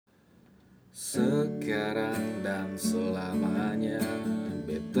Sekarang dan selamanya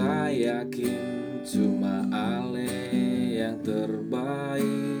beta yakin cuma Ale yang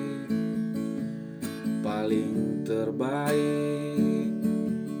terbaik, paling terbaik.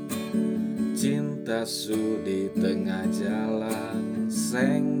 Cinta su di tengah jalan,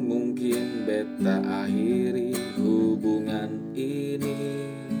 seng mungkin beta akhiri hubungan ini.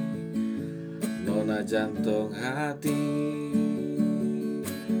 Nona jantung hati,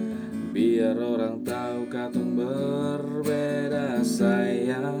 biar orang tahu katong berbeda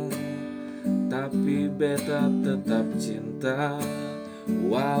sayang, tapi beta tetap cinta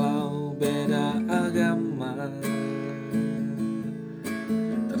walau beda agama.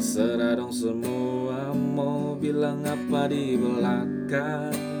 Terserah dong semua mau bilang apa di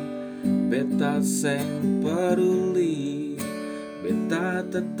belakang, beta seng peduli, beta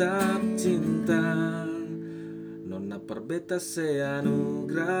tetap cinta. Nona per beta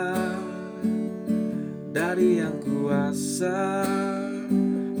seanugerah dari yang kuasa,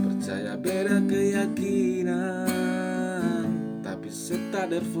 percaya beda keyakinan, tapi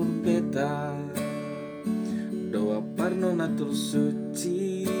setader for beta. Doa par nona tur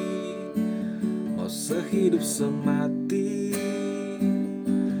suci, mau sehidup semati,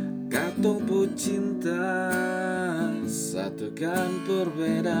 katong pu cinta satukan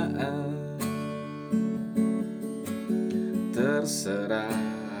perbedaan. Terserah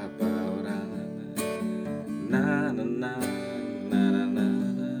apa orang, na na na na na na,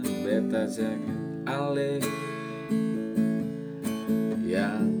 beta jaga Ale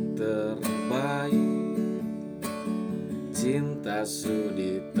yang terbaik. Cinta su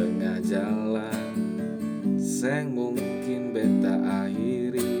di tengah jalan, seng mungkin beta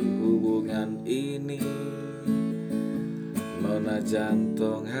akhiri hubungan ini. Nona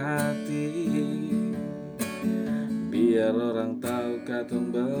jantung hati, biar orang tahu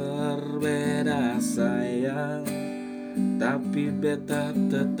katong berbeda sayang, tapi beta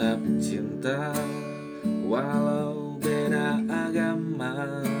tetap cinta walau beda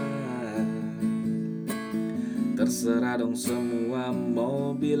agama. Terserah dong semua mau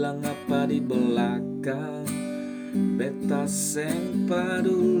bilang apa di belakang, beta seng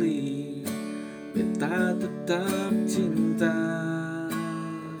peduli, beta tetap cinta.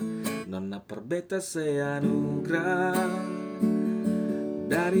 Nona per beta seanugerah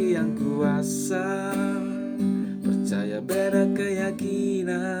dari yang kuasa, percaya beda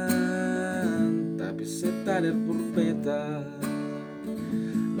keyakinan, tapi setader pur beta.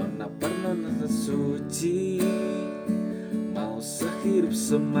 Nona per nona suci, mau sehidup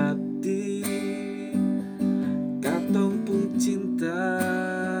semati,